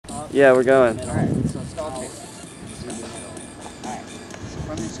Yeah, we're going. Alright, so stall chase. Alright, so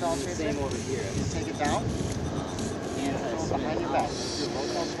from your stall chaser, same over here. You take it down and throw it behind your back. Your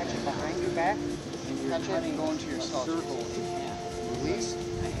rotel, catch it behind your back, and catch it and go into your stall chaser. Release,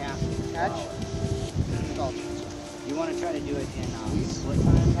 catch, stall chaser. You want to try to do it in split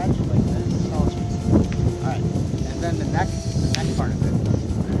time, catch it like this, stall chaser. Alright, and then the neck part of it,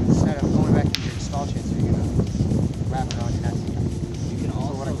 instead of going back into your stall chaser, you're going to wrap it around your neck.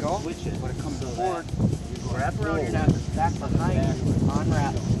 Switch it. When it comes forward, you wrap around your neck, back behind you,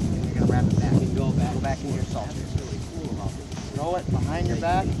 unwrap, and you're going to wrap it back. And go back into your stall chaser. Really cool about this. Throw it behind your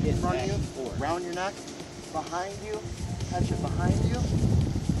back, in front of you, around your neck, behind you, catch it behind you,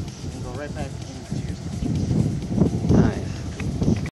 and go right back